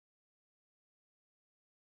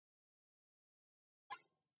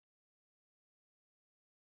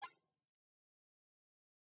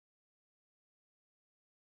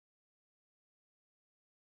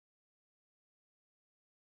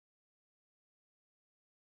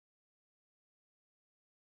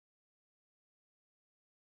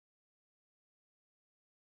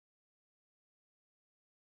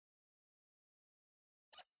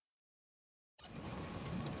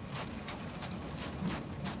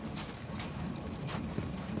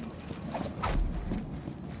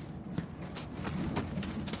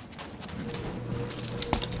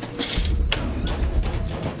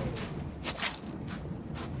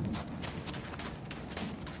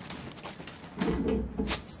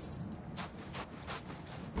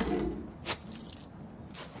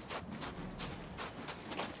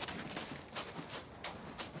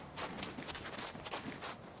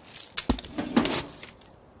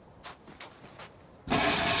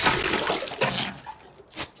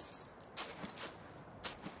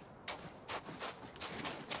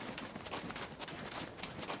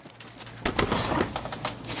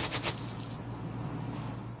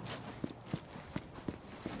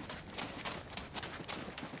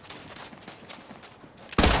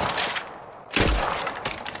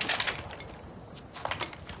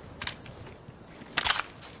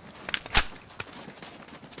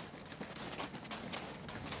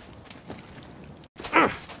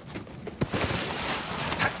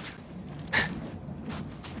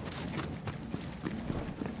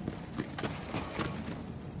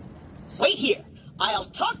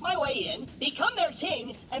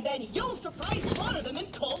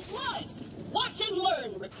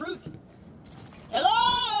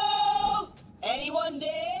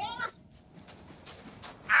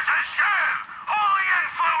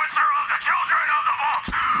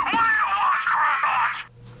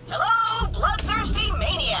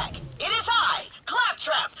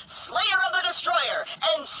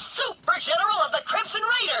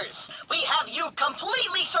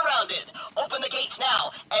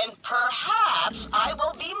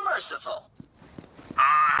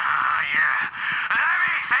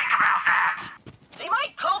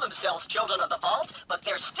rebels, children of the vault, but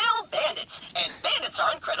they're still bandits, and bandits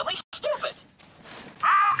are incredibly stupid.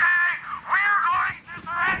 Okay, we're going to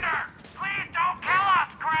surrender. Please don't kill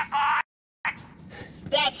us, Grandpa.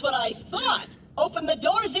 That's what I thought. Open the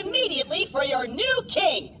doors immediately for your new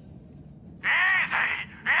king. Easy,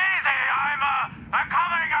 I'm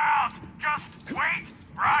coming out. Just wait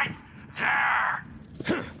right there.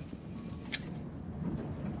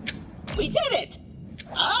 We did it!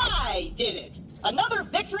 I did it! Another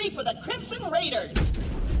victory for the Crimson Raiders!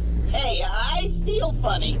 Hey, I feel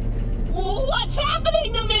funny. What's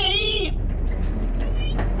happening to me?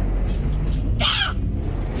 Ah!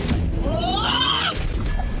 Ah!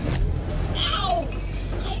 Ow!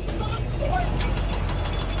 I'm not forced.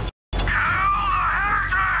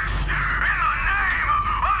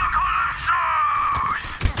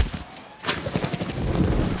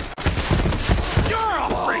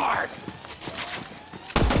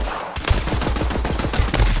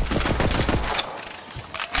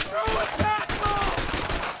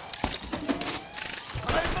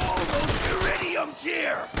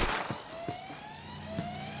 Here!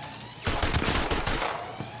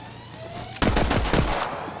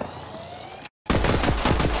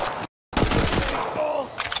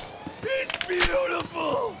 It's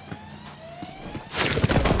beautiful!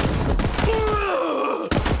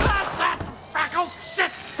 That's that freckle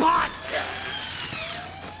shit pot!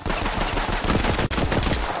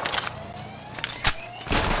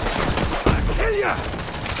 I'll kill ya!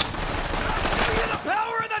 I'll give you the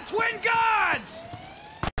power of the twin gods!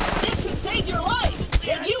 This could save your life,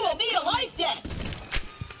 and you will meet a life debt.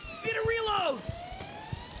 Need a reload!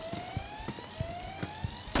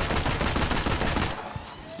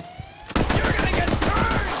 You're gonna get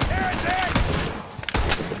burned, heretic!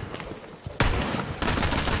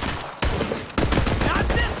 Not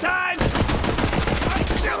this time! My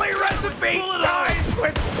silly recipe dies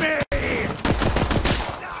with me!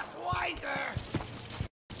 Not wiser!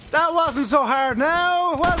 That wasn't so hard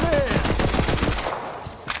now, was it?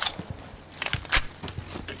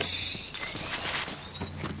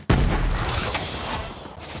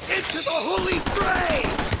 Into the holy fray!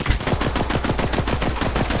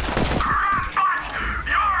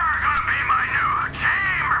 You're gonna be my new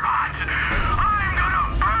chamber bot! I'm gonna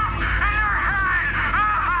boom in your head!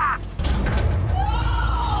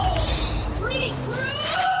 Whoa! Recruit!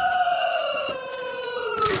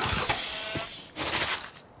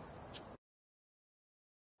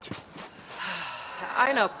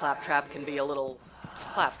 I know Claptrap can be a little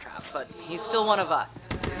claptrap, but he's still one of us.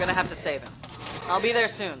 You're gonna have to save him. I'll be there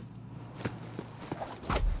soon.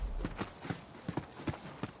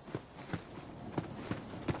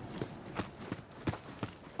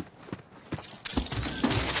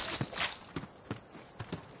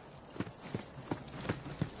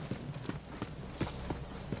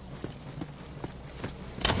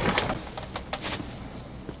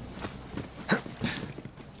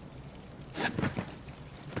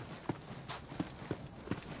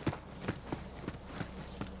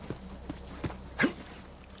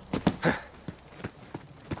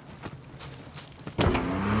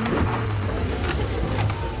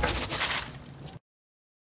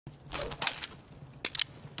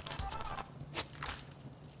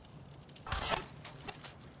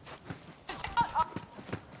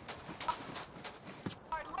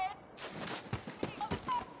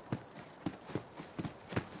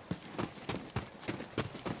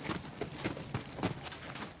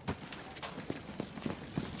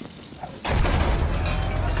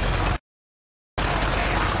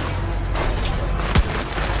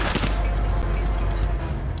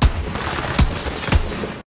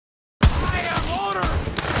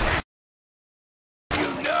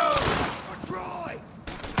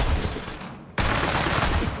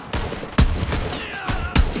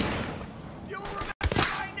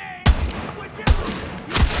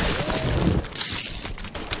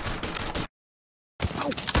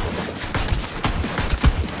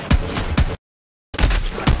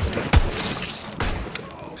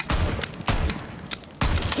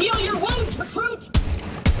 Heal your wounds, recruit!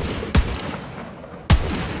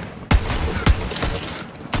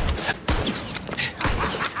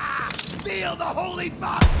 Feel the holy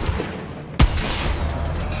fire!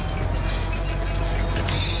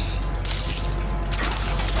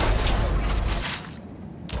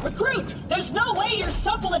 Recruit, there's no way your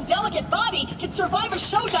supple and delicate body can survive a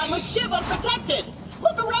showdown with Shiv unprotected!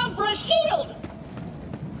 Look around for a shield!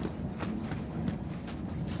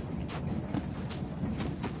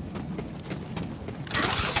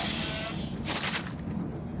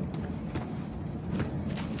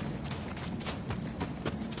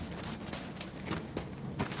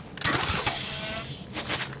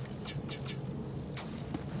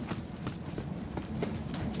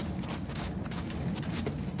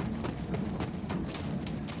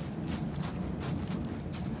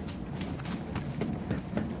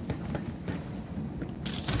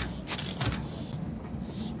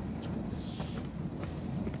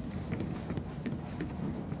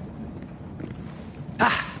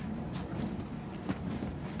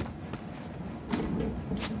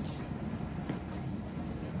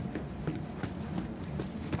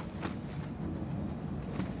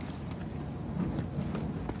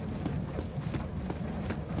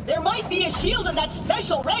 There might be a shield in that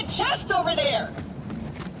special red chest over there.